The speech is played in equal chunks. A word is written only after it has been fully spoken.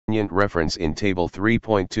convenient reference in Table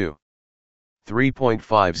 3.2.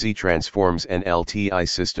 3.5 Z transforms and LTI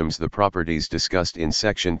systems. The properties discussed in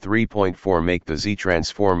Section 3.4 make the Z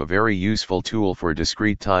transform a very useful tool for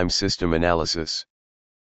discrete time system analysis.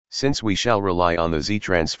 Since we shall rely on the Z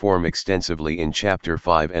transform extensively in Chapter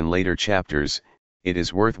 5 and later chapters, it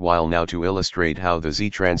is worthwhile now to illustrate how the Z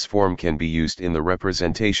transform can be used in the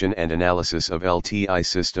representation and analysis of LTI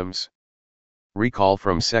systems. Recall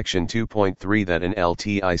from Section 2.3 that an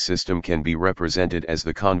LTI system can be represented as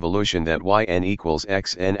the convolution that yn equals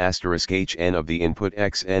xn asterisk hn of the input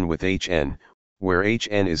xn with hn, where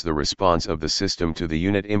hn is the response of the system to the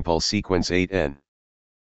unit impulse sequence 8n.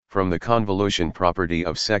 From the convolution property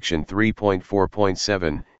of Section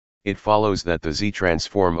 3.4.7, it follows that the Z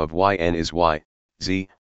transform of yn is y, z,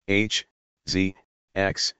 h, z,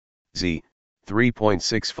 x, z.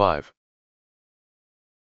 3.65.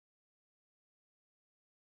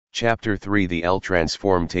 Chapter 3 The L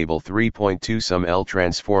Transform Table 3.2 Some L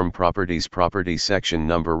Transform Properties Property Section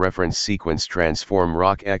Number Reference Sequence Transform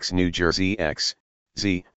Rock X New Jersey X,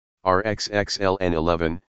 Z,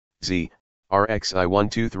 RXXLN11, Z,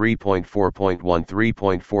 RXI123.4.1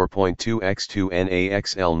 3.4.2 X2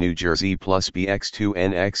 NAXL New Jersey plus BX2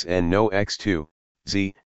 NXN No X2,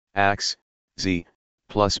 Z, AX, Z,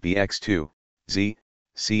 plus BX2, Z,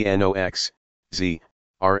 CNOX, Z,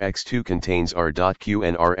 Rx2 contains R.Q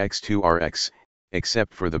and Rx2Rx,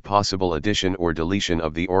 except for the possible addition or deletion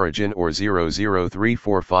of the origin or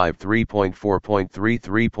 00345 3.4.3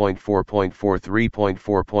 3.4.4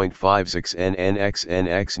 3.4.5 6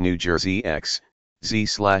 NNXNX New Jersey X,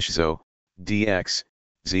 Z/ZO, DX,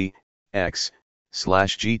 Z, X,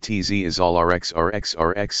 /GTZ is all Rx Rx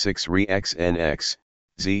Rx6 Re XNX,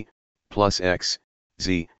 Z, plus X,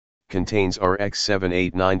 Z, contains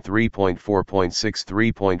Rx789 3.4.6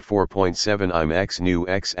 3.4.7 I'm X New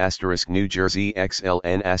X asterisk New Jersey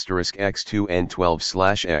XLN asterisk X2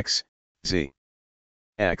 N12 X, Z,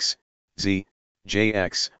 X, Z,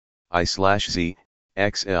 JX, I/Z,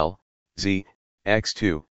 XL, Z,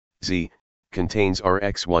 X2, Z, contains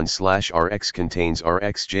Rx1 Rx contains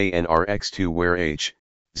Rxj and Rx2 where H,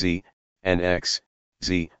 Z, and X,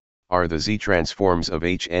 Z, are the Z transforms of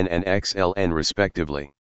Hn and XLN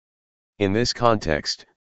respectively. In this context,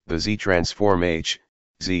 the Z transform H,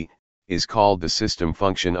 Z, is called the system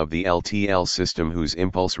function of the LTL system whose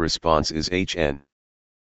impulse response is Hn.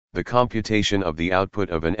 The computation of the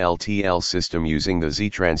output of an LTL system using the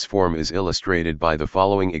Z transform is illustrated by the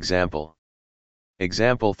following example.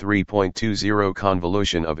 Example 3.20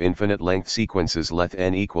 Convolution of infinite length sequences leth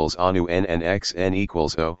n equals anu n and xn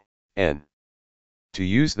equals o, n. To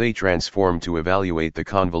use the transform to evaluate the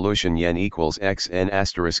convolution yen equals xn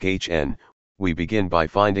asterisk hn, we begin by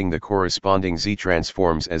finding the corresponding Z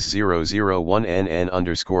transforms as 001 nn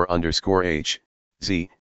underscore h, z,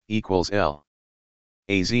 equals l.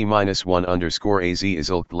 az minus 1 underscore az is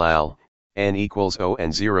ilkt lal, n equals o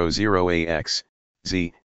and 00ax,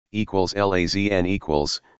 z, equals laz n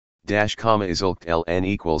equals, dash comma is ilkt ln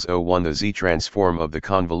equals 01 The Z transform of the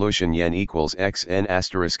convolution yen equals xn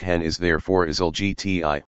asterisk hen is therefore is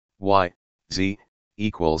lgti, y, z,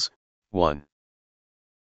 equals, 1.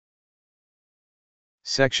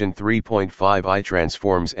 Section 3.5 I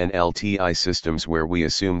transforms and LTI systems where we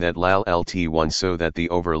assume that lal lt1 so that the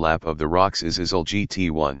overlap of the rocks is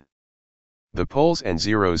lgt1. The poles and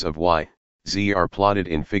zeros of y, z are plotted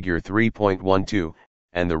in figure 3.12,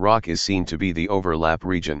 and the rock is seen to be the overlap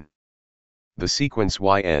region. The sequence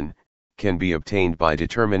yn can be obtained by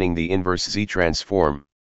determining the inverse Z transform.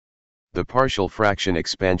 The partial fraction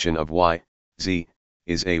expansion of y, z,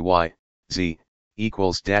 is a y, z,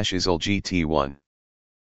 equals dash is lgt1.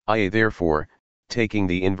 IA therefore, taking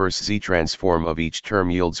the inverse Z transform of each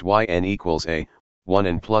term yields yn equals a, 1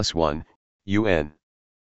 and plus 1, un.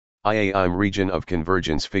 IAIM region of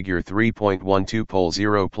convergence figure 3.12 pole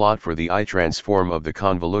 0 plot for the I transform of the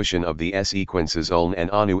convolution of the S sequences uln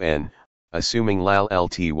and anu n, assuming lal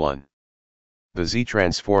lt1. The Z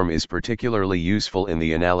transform is particularly useful in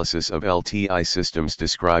the analysis of LTI systems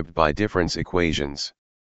described by difference equations.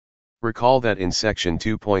 Recall that in section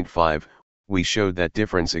 2.5, we showed that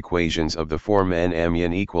difference equations of the form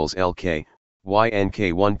nm equals lk,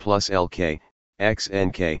 ynk1 plus lk,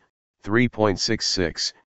 xnk,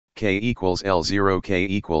 3.66, k equals L0 k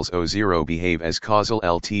equals O0 behave as causal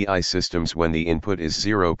LTI systems when the input is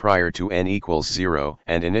 0 prior to n equals 0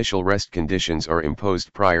 and initial rest conditions are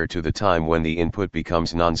imposed prior to the time when the input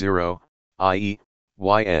becomes non-zero, i.e.,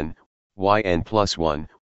 yn plus 1,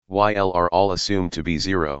 yl are all assumed to be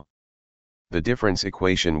 0. The difference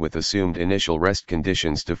equation with assumed initial rest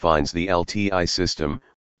conditions defines the LTI system,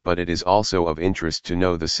 but it is also of interest to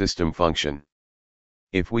know the system function.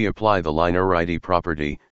 If we apply the linearity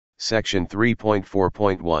property, section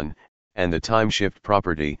 3.4.1, and the timeshift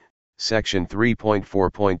property, section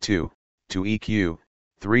 3.4.2, to EQ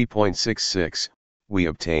 3.66, we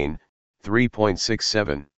obtain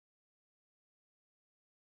 3.67.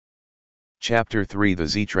 Chapter 3 The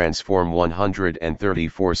Z-transform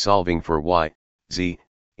 134 Solving for y, z,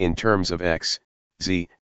 in terms of x, z,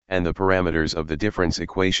 and the parameters of the difference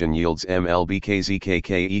equation yields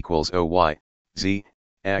MLBKZKK equals OY, z,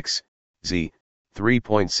 x, z,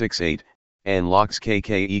 3.68, and logs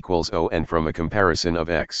KK equals O and from a comparison of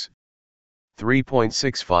x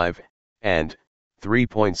 3.65, and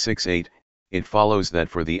 3.68, it follows that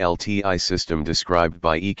for the LTI system described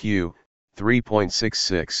by EQ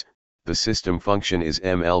 3.66, the system function is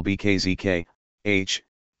MLBKZK, H,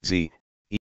 Z,